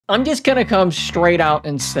I'm just gonna come straight out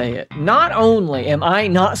and say it. Not only am I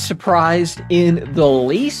not surprised in the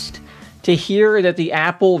least to hear that the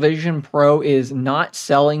Apple Vision Pro is not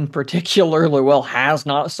selling particularly well, has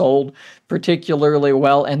not sold particularly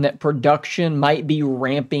well, and that production might be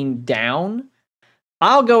ramping down,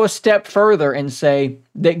 I'll go a step further and say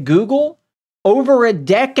that Google, over a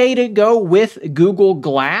decade ago with Google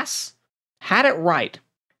Glass, had it right.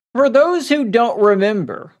 For those who don't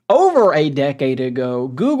remember, over a decade ago,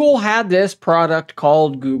 Google had this product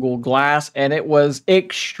called Google Glass, and it was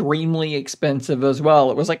extremely expensive as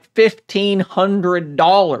well. It was like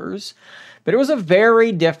 $1,500, but it was a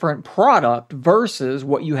very different product versus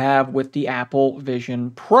what you have with the Apple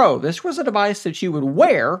Vision Pro. This was a device that you would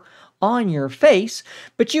wear on your face,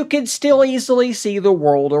 but you could still easily see the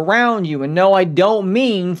world around you. And no, I don't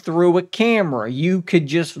mean through a camera. You could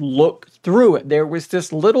just look through it. There was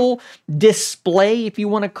this little display, if you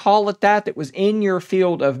want to call it that, that was in your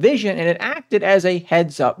field of vision, and it acted as a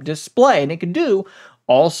heads-up display, and it could do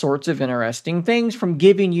all sorts of interesting things, from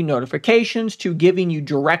giving you notifications to giving you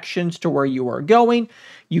directions to where you are going.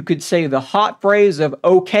 You could say the hot phrase of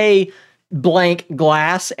 "okay, blank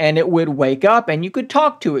glass," and it would wake up, and you could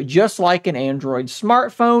talk to it just like an Android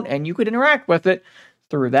smartphone, and you could interact with it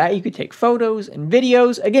through that. You could take photos and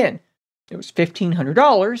videos. Again, it was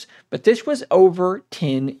 $1,500, but this was over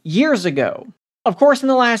 10 years ago. Of course, in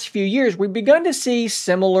the last few years, we've begun to see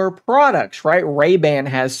similar products, right? Ray-Ban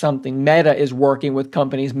has something. Meta is working with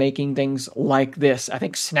companies making things like this. I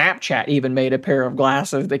think Snapchat even made a pair of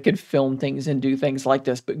glasses that could film things and do things like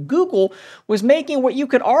this. But Google was making what you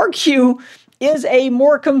could argue is a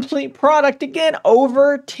more complete product, again,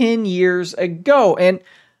 over 10 years ago. And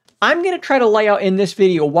I'm going to try to lay out in this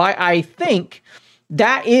video why I think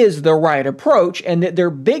that is the right approach, and that their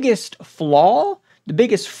biggest flaw, the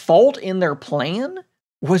biggest fault in their plan,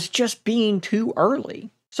 was just being too early.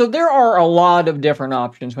 So there are a lot of different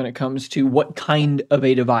options when it comes to what kind of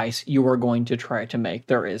a device you are going to try to make.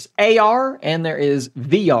 There is AR and there is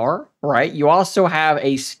VR, right? You also have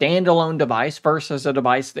a standalone device versus a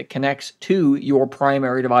device that connects to your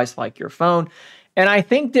primary device like your phone. And I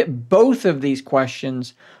think that both of these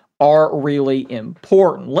questions are really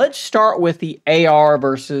important. Let's start with the AR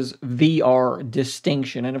versus VR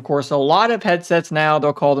distinction. And of course, a lot of headsets now,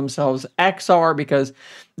 they'll call themselves XR because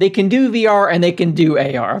they can do VR and they can do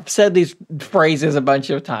AR. I've said these phrases a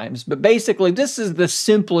bunch of times, but basically this is the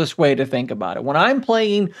simplest way to think about it. When I'm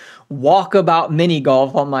playing walkabout mini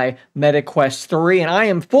golf on my Meta Quest 3 and I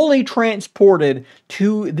am fully transported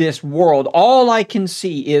to this world, all I can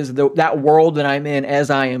see is that world that I'm in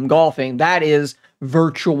as I am golfing. That is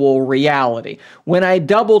virtual reality. When I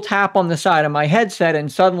double tap on the side of my headset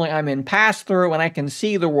and suddenly I'm in pass-through and I can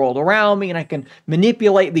see the world around me and I can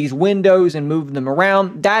manipulate these windows and move them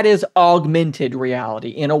around, that is augmented reality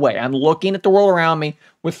in a way. I'm looking at the world around me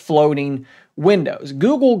with floating windows.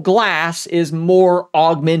 Google Glass is more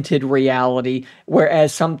augmented reality,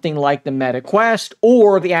 whereas something like the Meta Quest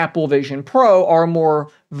or the Apple Vision Pro are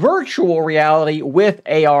more virtual reality with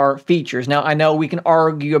AR features. Now, I know we can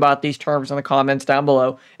argue about these terms in the comments down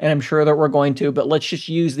below, and I'm sure that we're going to, but let's just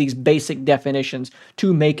use these basic definitions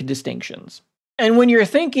to make distinctions. And when you're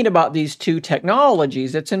thinking about these two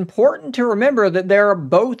technologies, it's important to remember that they're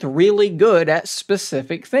both really good at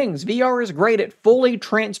specific things. VR is great at fully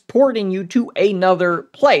transporting you to another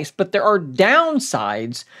place, but there are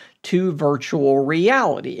downsides to virtual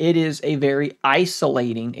reality. It is a very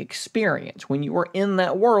isolating experience. When you are in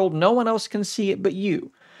that world, no one else can see it but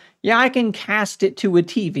you. Yeah, I can cast it to a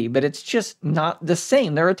TV, but it's just not the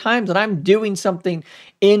same. There are times that I'm doing something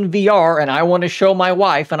in VR and I want to show my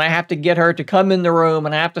wife and I have to get her to come in the room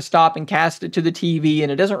and I have to stop and cast it to the TV,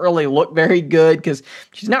 and it doesn't really look very good because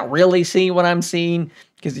she's not really seeing what I'm seeing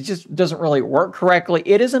because it just doesn't really work correctly.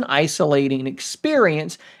 It is an isolating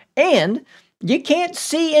experience, and you can't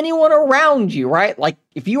see anyone around you, right? Like,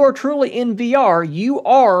 if you are truly in VR, you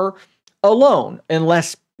are alone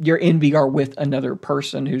unless you're in VR with another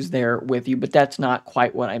person who's there with you, but that's not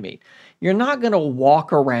quite what I mean. You're not going to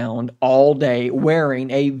walk around all day wearing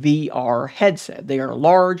a VR headset. They are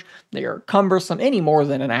large, they are cumbersome, any more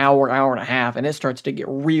than an hour, hour and a half, and it starts to get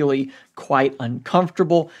really quite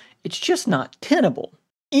uncomfortable. It's just not tenable.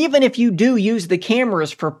 Even if you do use the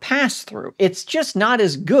cameras for pass-through, it's just not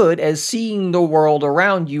as good as seeing the world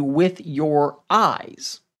around you with your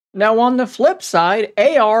eyes. Now, on the flip side,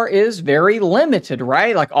 AR is very limited,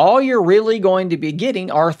 right? Like, all you're really going to be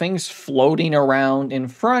getting are things floating around in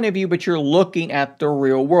front of you, but you're looking at the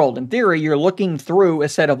real world. In theory, you're looking through a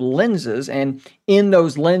set of lenses, and in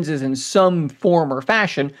those lenses, in some form or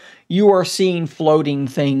fashion, you are seeing floating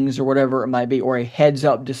things or whatever it might be, or a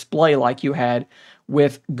heads-up display like you had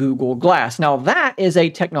with Google Glass. Now, that is a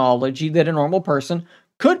technology that a normal person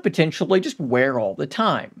could potentially just wear all the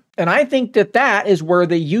time. And I think that that is where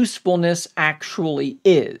the usefulness actually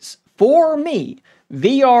is. For me,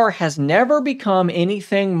 VR has never become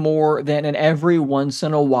anything more than an every once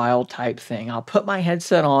in a while type thing. I'll put my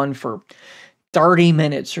headset on for 30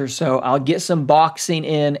 minutes or so, I'll get some boxing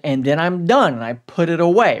in, and then I'm done and I put it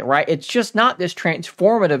away, right? It's just not this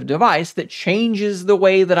transformative device that changes the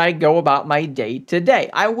way that I go about my day to day.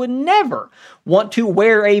 I would never want to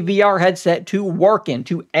wear a VR headset to work in,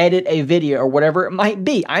 to edit a video or whatever it might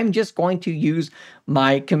be. I'm just going to use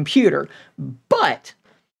my computer. But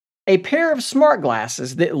a pair of smart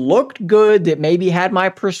glasses that looked good, that maybe had my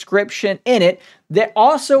prescription in it, that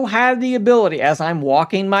also had the ability, as I'm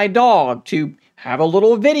walking my dog, to have a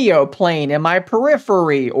little video playing in my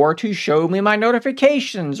periphery, or to show me my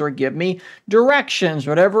notifications, or give me directions,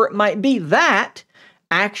 whatever it might be, that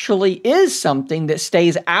actually is something that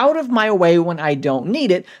stays out of my way when I don't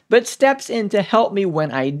need it, but steps in to help me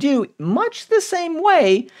when I do, much the same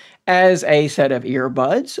way as a set of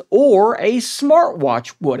earbuds or a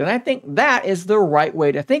smartwatch would. And I think that is the right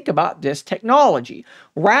way to think about this technology.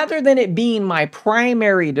 Rather than it being my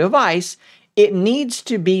primary device, it needs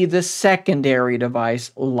to be the secondary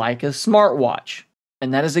device like a smartwatch.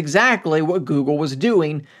 And that is exactly what Google was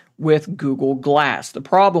doing with Google Glass. The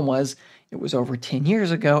problem was it was over 10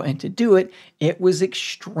 years ago, and to do it, it was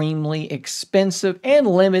extremely expensive and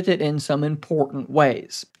limited in some important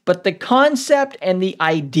ways. But the concept and the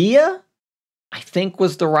idea, I think,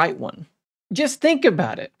 was the right one. Just think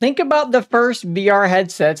about it. Think about the first VR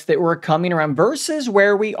headsets that were coming around versus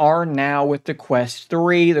where we are now with the Quest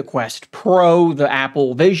 3, the Quest Pro, the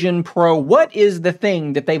Apple Vision Pro. What is the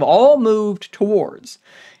thing that they've all moved towards?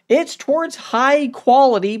 It's towards high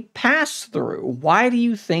quality pass-through. Why do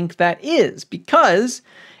you think that is? Because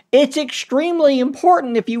it's extremely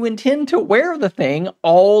important if you intend to wear the thing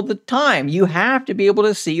all the time. You have to be able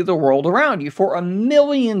to see the world around you for a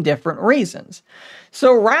million different reasons.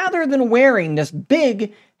 So rather than wearing this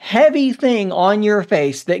big, heavy thing on your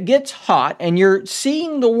face that gets hot and you're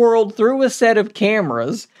seeing the world through a set of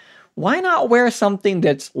cameras, why not wear something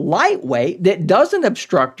that's lightweight, that doesn't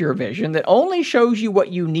obstruct your vision, that only shows you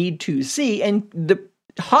what you need to see, and the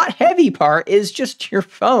hot, heavy part is just your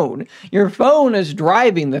phone. Your phone is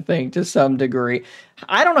driving the thing to some degree.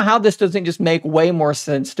 I don't know how this doesn't just make way more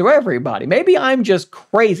sense to everybody. Maybe I'm just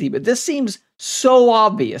crazy, but this seems so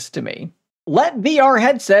obvious to me. Let VR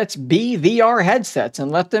headsets be VR headsets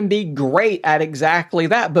and let them be great at exactly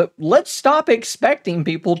that. But let's stop expecting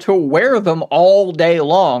people to wear them all day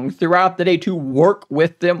long throughout the day to work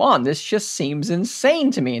with them on. This just seems insane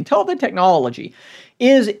to me. Until the technology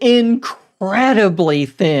is incredibly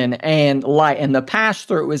thin and light and the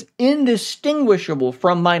pass-through is indistinguishable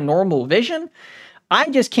from my normal vision, I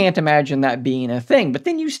just can't imagine that being a thing. But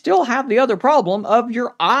then you still have the other problem of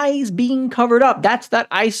your eyes being covered up. That's that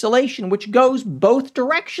isolation, which goes both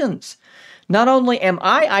directions. Not only am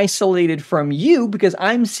I isolated from you because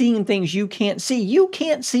I'm seeing things you can't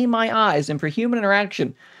see my eyes. And for human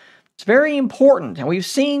interaction, it's very important. And we've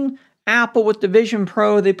seen Apple with the Vision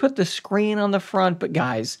Pro, they put the screen on the front. But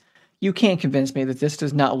guys, you can't convince me that this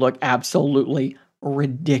does not look absolutely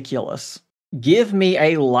ridiculous. Give me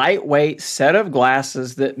a lightweight set of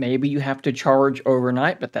glasses that maybe you have to charge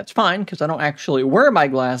overnight, but that's fine because I don't actually wear my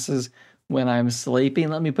glasses when I'm sleeping.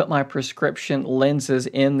 Let me put my prescription lenses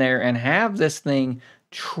in there and have this thing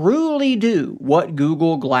truly do what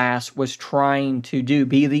Google Glass was trying to do,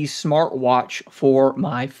 be the smartwatch for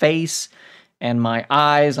my face and my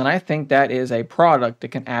eyes. And I think that is a product that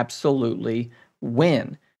can absolutely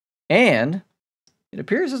win. And it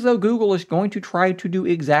appears as though Google is going to try to do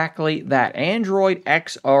exactly that. Android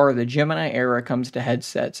XR, the Gemini era, comes to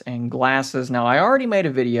headsets and glasses. Now, I already made a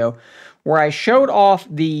video where I showed off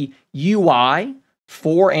the UI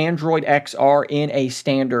for Android XR in a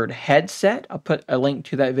standard headset. I'll put a link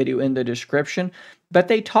to that video in the description. But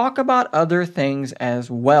they talk about other things as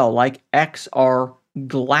well, like XR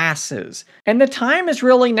glasses. And the time is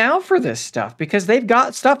really now for this stuff because they've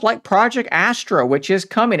got stuff like Project Astra, which is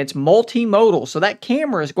coming. It's multimodal. So that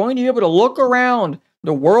camera is going to be able to look around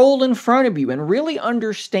the world in front of you and really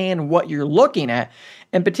understand what you're looking at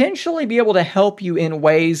and potentially be able to help you in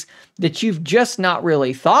ways that you've just not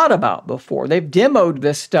really thought about before. They've demoed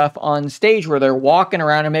this stuff on stage where they're walking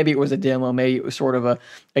around, and maybe it was a demo, maybe it was sort of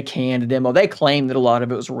a canned demo. They claim that a lot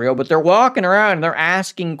of it was real, but they're walking around and they're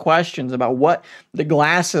asking questions about what the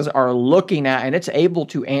glasses are looking at, and it's able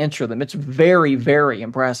to answer them. It's very, very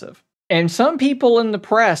impressive. And some people in the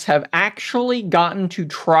press have actually gotten to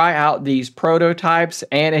try out these prototypes,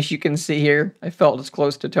 and as you can see here, I felt as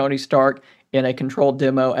close to Tony Stark in a controlled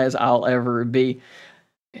demo as I'll ever be.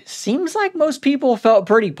 It seems like most people felt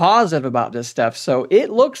pretty positive about this stuff, so it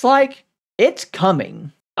looks like it's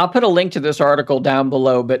coming. I'll put a link to this article down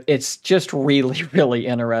below, but it's just really, really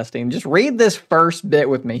interesting. Just read this first bit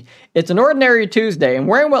with me. It's an ordinary Tuesday, and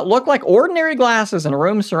wearing what look like ordinary glasses in a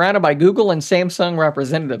room surrounded by Google and Samsung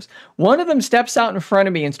representatives. One of them steps out in front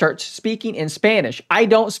of me and starts speaking in Spanish. I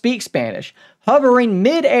don't speak Spanish. Hovering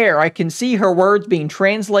mid-air, I can see her words being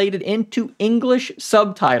translated into English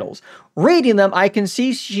subtitles. Reading them, I can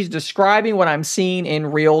see she's describing what I'm seeing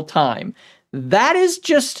in real time. That is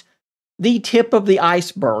just the tip of the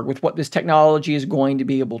iceberg with what this technology is going to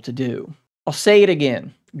be able to do. I'll say it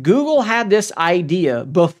again. Google had this idea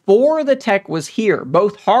before the tech was here,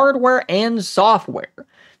 both hardware and software.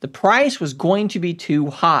 The price was going to be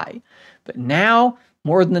too high. But now,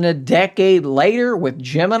 more than a decade later, with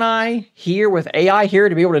Gemini here, with AI here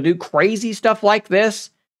to be able to do crazy stuff like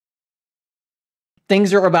this,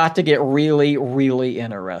 things are about to get really, really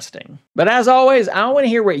interesting. But as always, I want to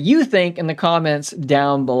hear what you think in the comments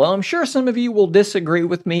down below. I'm sure some of you will disagree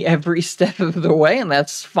with me every step of the way, and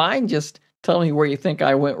that's fine. Just tell me where you think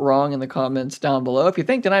I went wrong in the comments down below. If you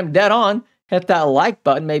think that I'm dead on, hit that like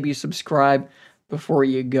button. Maybe subscribe before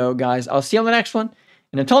you go, guys. I'll see you on the next one.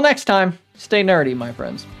 And until next time, stay nerdy, my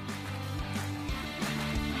friends.